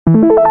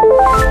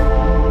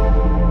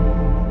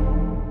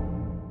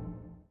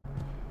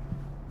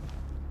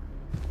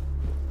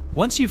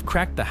Once you've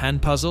cracked the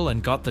hand puzzle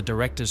and got the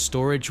director's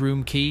storage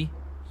room key,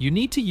 you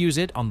need to use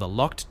it on the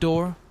locked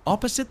door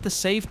opposite the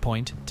save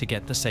point to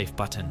get the safe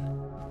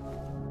button.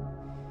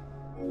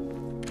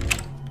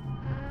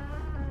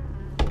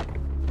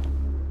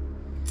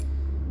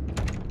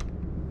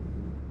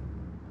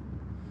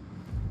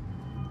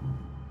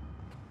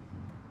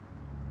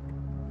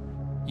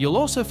 You'll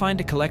also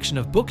find a collection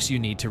of books you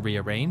need to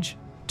rearrange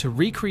to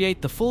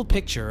recreate the full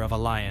picture of a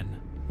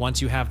lion.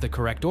 Once you have the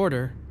correct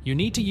order, you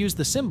need to use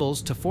the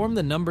symbols to form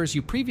the numbers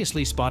you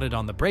previously spotted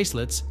on the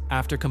bracelets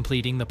after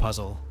completing the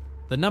puzzle.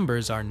 The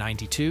numbers are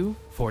 92,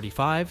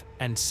 45,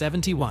 and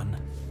 71.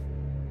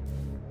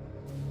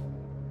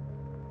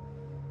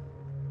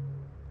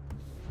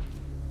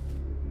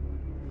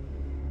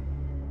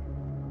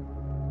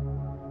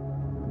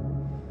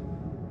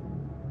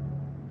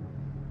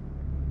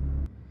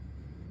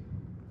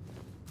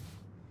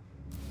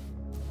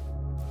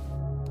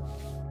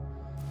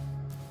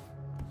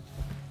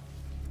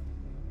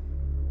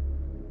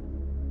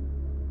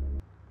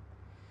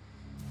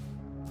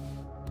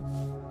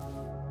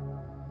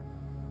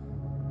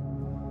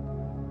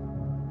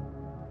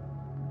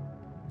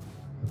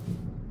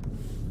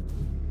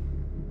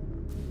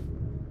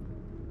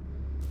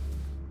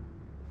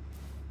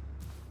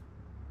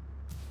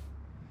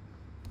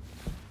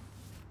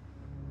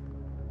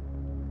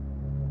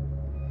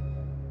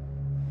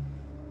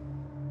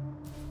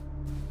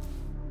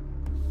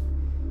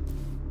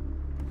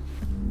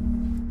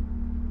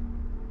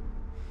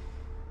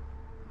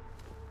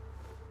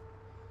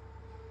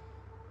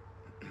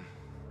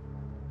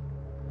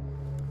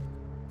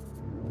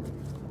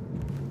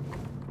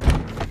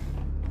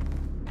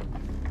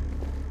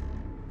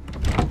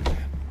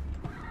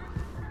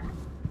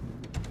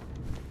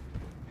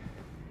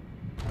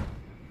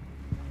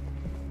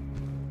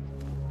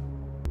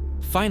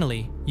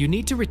 Finally, you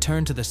need to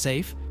return to the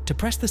safe to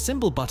press the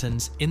symbol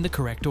buttons in the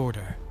correct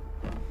order.